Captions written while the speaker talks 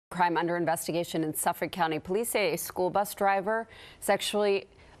crime under investigation in Suffolk County. Police say a school bus driver sexually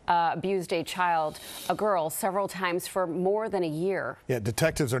abused a girl, several times for more than a year. Yeah,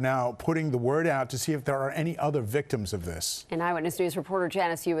 detectives are now putting the word out to see if there are any other victims of this. And Eyewitness News reporter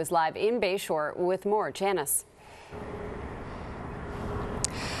Janice Yu is live in Bayshore with more. Janice.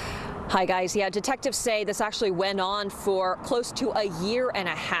 Hi, guys. Yeah, detectives say this actually went on for close to a year and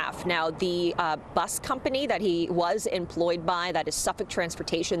a half. Now, the bus company that he was employed by, that is Suffolk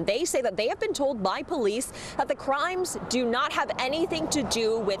Transportation, they say that they have been told by police that the crimes do not have anything to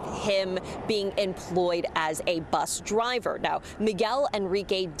do with him being employed as a bus driver. Now, Miguel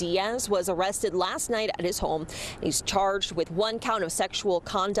Enrique Diaz was arrested last night at his home. He's charged with 1 count of sexual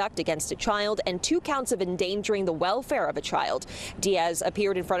conduct against a child and 2 counts of endangering the welfare of a child. Diaz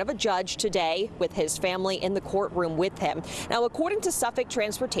appeared in front of a judge today with his family in the courtroom with him. Now, according to Suffolk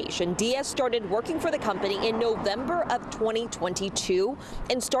Transportation, Diaz started working for the company in November of 2022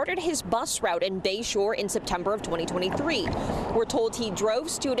 and started his bus route in Bayshore in September of 2023. We're told he drove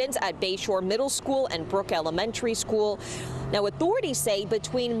students at Bayshore Middle School and Brook Elementary School. Now, authorities say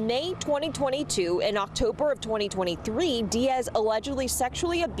between May 2022 and October of 2023, Diaz allegedly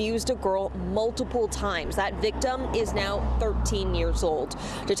sexually abused a girl multiple times. That victim is now 13 years old.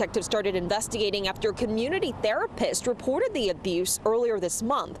 Detectives started investigating after a community therapist reported the abuse earlier this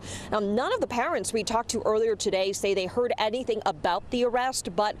month. Now, none of the parents we talked to earlier today say they heard anything about the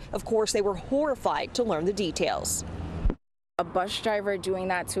arrest, but of course they were horrified to learn the details. A bus driver doing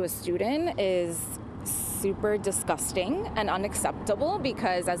that to a student is super disgusting and unacceptable,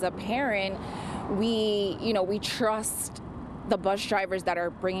 because as a parent, we trust the bus drivers that are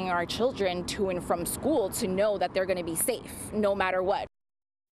bringing our children to and from school to know that they're going to be safe no matter what.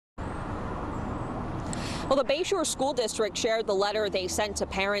 Well, the Bayshore School District shared the letter they sent to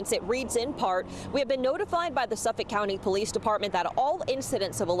parents. It reads in part, "We have been notified by the Suffolk County Police Department that all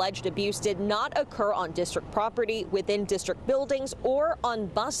incidents of alleged abuse did not occur on district property, within district buildings, or on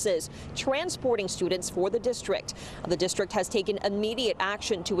buses transporting students for the district. The district has taken immediate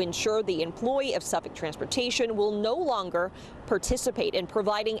action to ensure the employee of Suffolk Transportation will no longer participate in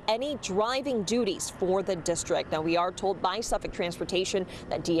providing any driving duties for the district." Now, we are told by Suffolk Transportation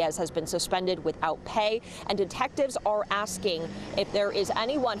that Diaz has been suspended without pay. And detectives are asking if there is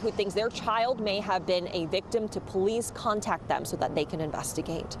anyone who thinks their child may have been a victim to please contact them so that they can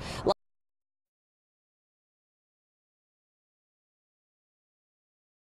investigate.